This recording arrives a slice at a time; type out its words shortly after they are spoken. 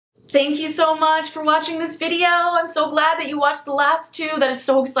Thank you so much for watching this video. I'm so glad that you watched the last two. That is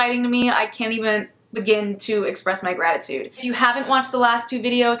so exciting to me. I can't even begin to express my gratitude. If you haven't watched the last two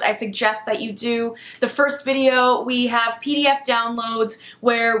videos, I suggest that you do. The first video, we have PDF downloads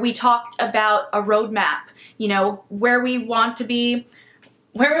where we talked about a roadmap, you know, where we want to be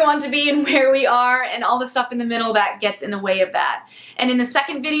and where we are and all the stuff in the middle that gets in the way of that. And in the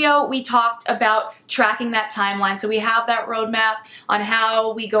second video, we talked about tracking that timeline. So we have that roadmap on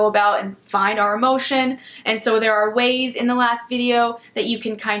how we go about and find our emotion. And so there are ways in the last video that you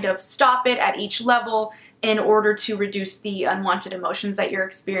can kind of stop it at each level in order to reduce the unwanted emotions that you're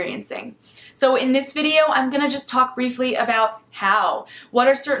experiencing. So in this video, I'm gonna just talk briefly about how. What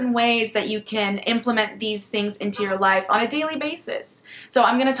are certain ways that you can implement these things into your life on a daily basis? So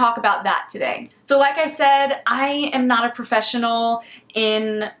I'm gonna talk about that today. So like I said, I am not a professional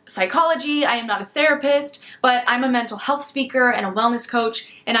in psychology, I am not a therapist, but I'm a mental health speaker and a wellness coach,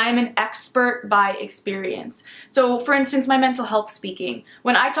 and I am an expert by experience. So for instance, my mental health speaking.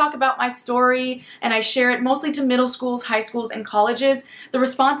 When I talk about my story and I share it mostly to middle schools, high schools, and colleges, the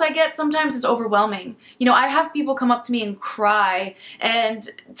response I get sometimes is overwhelming. You know, I have people come up to me and cry and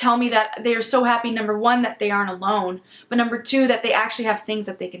tell me that they are so happy, number one, that they aren't alone, but number two, that they actually have things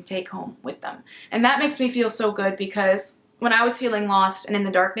that they can take home with them. And that makes me feel so good because when I was feeling lost and in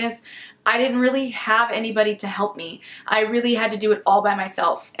the darkness, I didn't really have anybody to help me. I really had to do it all by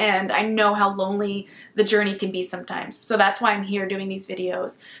myself, and I know how lonely the journey can be sometimes. So that's why I'm here doing these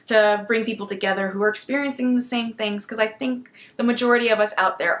videos, to bring people together who are experiencing the same things, because I think the majority of us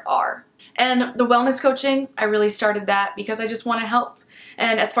out there are. And the wellness coaching, I really started that because I just want to help.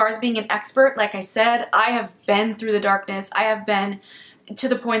 And as far as being an expert, like I said, I have been through the darkness. I have been to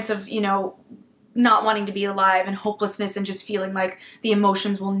the points of, you know, not wanting to be alive and hopelessness and just feeling like the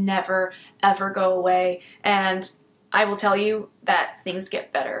emotions will never, ever go away. And I will tell you that things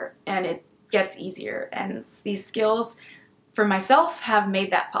get better and it gets easier. And these skills for myself have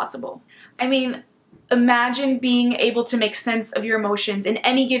made that possible. I mean, imagine being able to make sense of your emotions in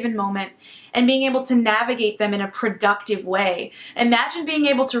any given moment and being able to navigate them in a productive way. Imagine being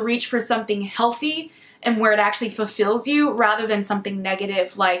able to reach for something healthy and where it actually fulfills you rather than something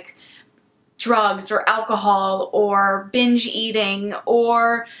negative like drugs or alcohol or binge eating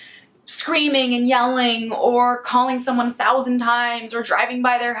or screaming and yelling or calling someone 1,000 times or driving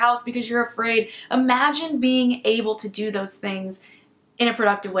by their house because you're afraid. Imagine being able to do those things in a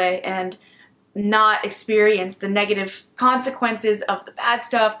productive way and not experience the negative consequences of the bad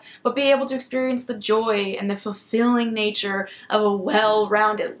stuff, but be able to experience the joy and the fulfilling nature of a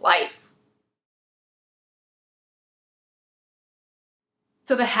well-rounded life.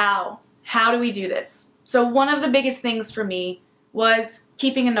 So the how. How do we do this? So one of the biggest things for me was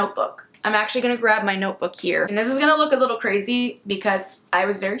keeping a notebook. I'm actually going to grab my notebook here. And this is going to look a little crazy because I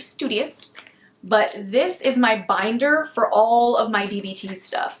was very studious, but this is my binder for all of my DBT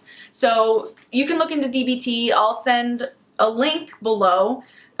stuff. So you can look into DBT. I'll send a link below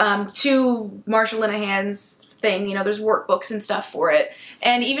to Marsha Linehan's thing. You know, there's workbooks and stuff for it.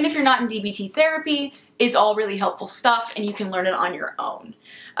 And even if you're not in DBT therapy, it's all really helpful stuff and you can learn it on your own.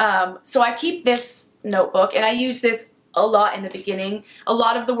 So I keep this notebook and I use this a lot in the beginning. A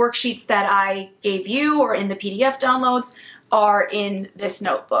lot of the worksheets that I gave you or in the PDF downloads are in this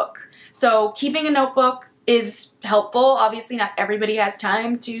notebook. So keeping a notebook is helpful. Obviously not everybody has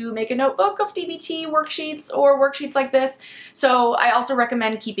time to make a notebook of DBT worksheets or worksheets like this. So I also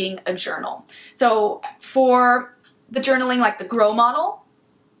recommend keeping a journal. So for the journaling, like the GROW model,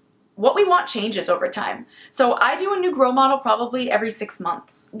 what we want changes over time. So I do a new GROW model probably every 6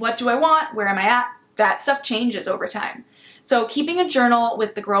 months. What do I want? Where am I at? That stuff changes over time. So keeping a journal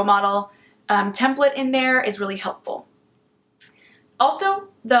with the GROW model template in there is really helpful. Also,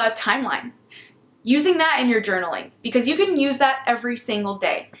 the timeline. Using that in your journaling, because you can use that every single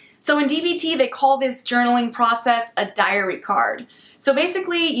day. So in DBT, they call this journaling process a diary card. So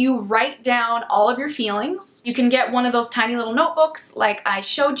basically, you write down all of your feelings. You can get one of those tiny little notebooks like I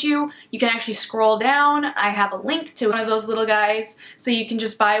showed you. You can actually scroll down. I have a link to one of those little guys, so you can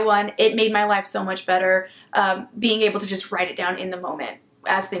just buy one. It made my life so much better, being able to just write it down in the moment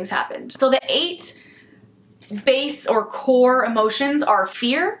as things happened. So the 8 base or core emotions are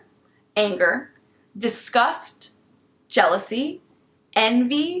fear, anger, disgust, jealousy,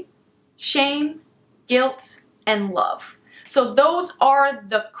 envy, shame, guilt, and love. So those are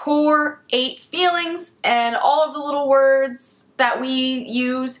the core 8 feelings, and all of the little words that we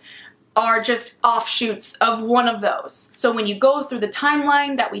use are just offshoots of one of those. So when you go through the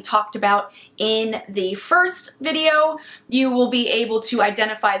timeline that we talked about in the first video, you will be able to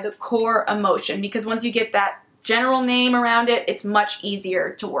identify the core emotion, because once you get that general name around it, it's much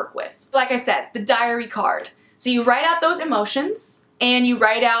easier to work with. Like I said, the diary card. So you write out those emotions and you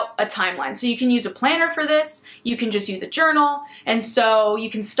write out a timeline. So you can use a planner for this, you can just use a journal, and so you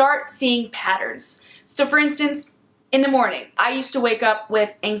can start seeing patterns. So for instance, in the morning, I used to wake up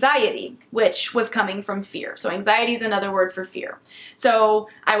with anxiety, which was coming from fear. So anxiety is another word for fear. So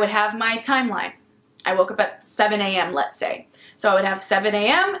I would have my timeline. I woke up at 7 a.m., let's say. So I would have 7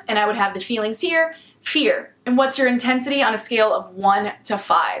 a.m. and I would have the feelings here, fear. And what's your intensity on a scale of 1 to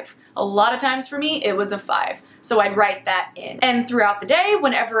 5? A lot of times for me, it was a 5. So I'd write that in. And throughout the day,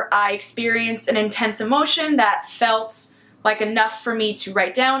 whenever I experienced an intense emotion that felt like enough for me to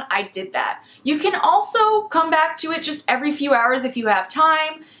write down, I did that. You can also come back to it just every few hours if you have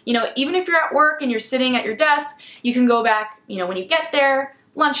time. You know, even if you're at work and you're sitting at your desk, you can go back, you know, when you get there,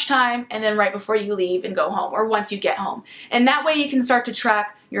 lunchtime, and then right before you leave and go home, or once you get home. And that way you can start to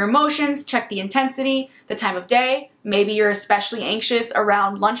track your emotions, check the intensity, the time of day. Maybe you're especially anxious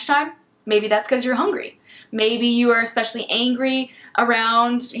around lunchtime. Maybe that's because you're hungry. Maybe you are especially angry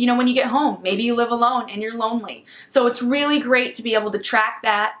around, you know, when you get home. Maybe you live alone and you're lonely. So it's really great to be able to track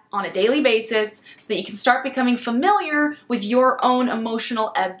that on a daily basis so that you can start becoming familiar with your own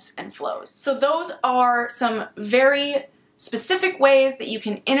emotional ebbs and flows. So those are some very specific ways that you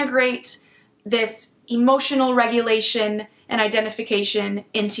can integrate this emotional regulation and identification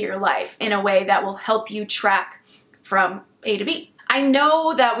into your life in a way that will help you track from A to B. I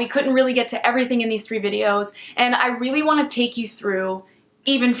know that we couldn't really get to everything in these 3 videos, and I really want to take you through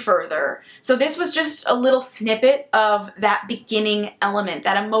even further. So this was just a little snippet of that beginning element,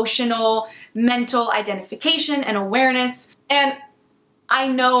 that emotional, mental identification and awareness. And I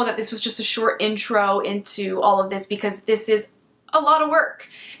know that this was just a short intro into all of this because this is a lot of work,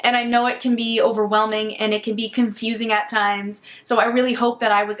 and I know it can be overwhelming and it can be confusing at times. So I really hope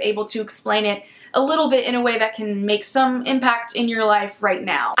that I was able to explain it a little bit in a way that can make some impact in your life right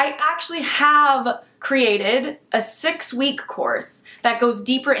now. I actually have created a 6-week course that goes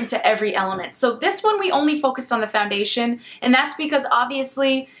deeper into every element. So this one we only focused on the foundation, and that's because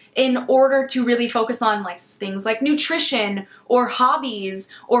obviously in order to really focus on like things like nutrition or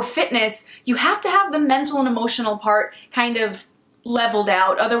hobbies or fitness, you have to have the mental and emotional part kind of leveled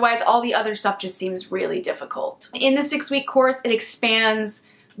out. Otherwise, all the other stuff just seems really difficult. In the 6-week course, it expands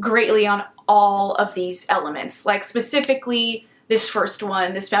greatly on all of these elements, like specifically this first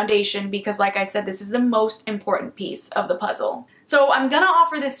one, this foundation, because like I said, this is the most important piece of the puzzle. So I'm gonna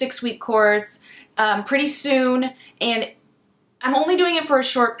offer this 6-week course pretty soon, and I'm only doing it for a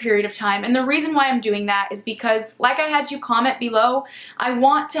short period of time. And the reason why I'm doing that is because, like I had you comment below, I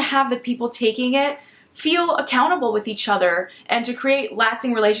want to have the people taking it feel accountable with each other and to create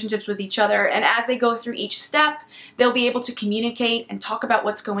lasting relationships with each other. And as they go through each step, they'll be able to communicate and talk about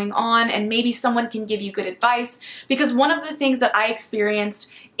what's going on, and maybe someone can give you good advice. Because one of the things that I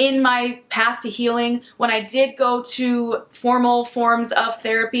experienced in my path to healing, when I did go to formal forms of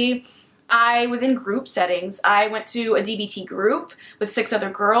therapy, I was in group settings. I went to a DBT group with 6 other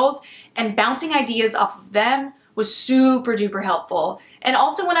girls, and bouncing ideas off of them was super duper helpful. And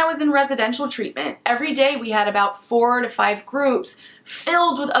also when I was in residential treatment, every day we had about 4 to 5 groups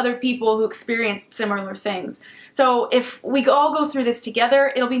filled with other people who experienced similar things. So if we all go through this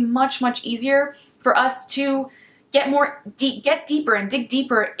together, it'll be much, much easier for us to get deeper and dig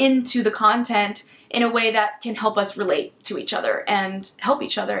deeper into the content in a way that can help us relate to each other and help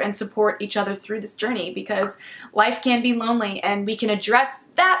each other and support each other through this journey, because life can be lonely, and we can address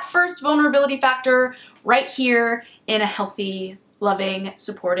that first vulnerability factor right here in a healthy, loving,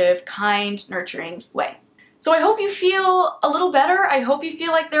 supportive, kind, nurturing way. So I hope you feel a little better. I hope you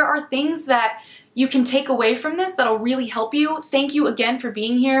feel like there are things that you can take away from this that'll really help you. Thank you again for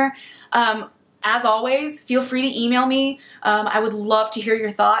being here. As always, feel free to email me. I would love to hear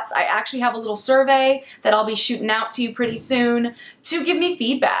your thoughts. I actually have a little survey that I'll be shooting out to you pretty soon to give me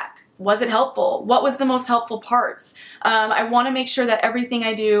feedback. Was it helpful? What was the most helpful parts? I want to make sure that everything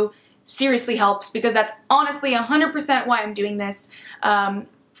I do seriously helps, because that's honestly 100% why I'm doing this.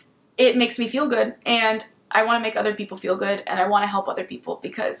 It makes me feel good, and I want to make other people feel good, and I want to help other people,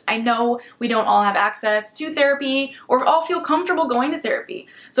 because I know we don't all have access to therapy or all feel comfortable going to therapy.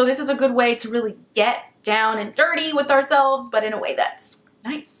 So this is a good way to really get down and dirty with ourselves, but in a way that's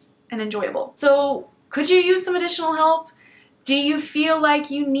nice and enjoyable. So could you use some additional help? Do you feel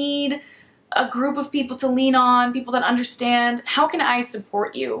like you need a group of people to lean on, people that understand? How can I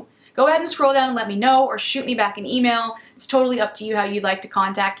support you? go ahead and scroll down and let me know, or shoot me back an email. It's totally up to you how you'd like to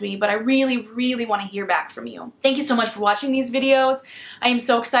contact me, but I really, really want to hear back from you. Thank you so much for watching these videos. I am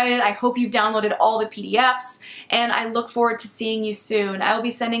so excited. I hope you've downloaded all the PDFs, and I look forward to seeing you soon. I will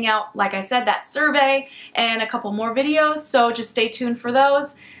be sending out, like I said, that survey and a couple more videos, so just stay tuned for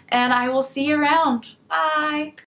those, and I will see you around. Bye!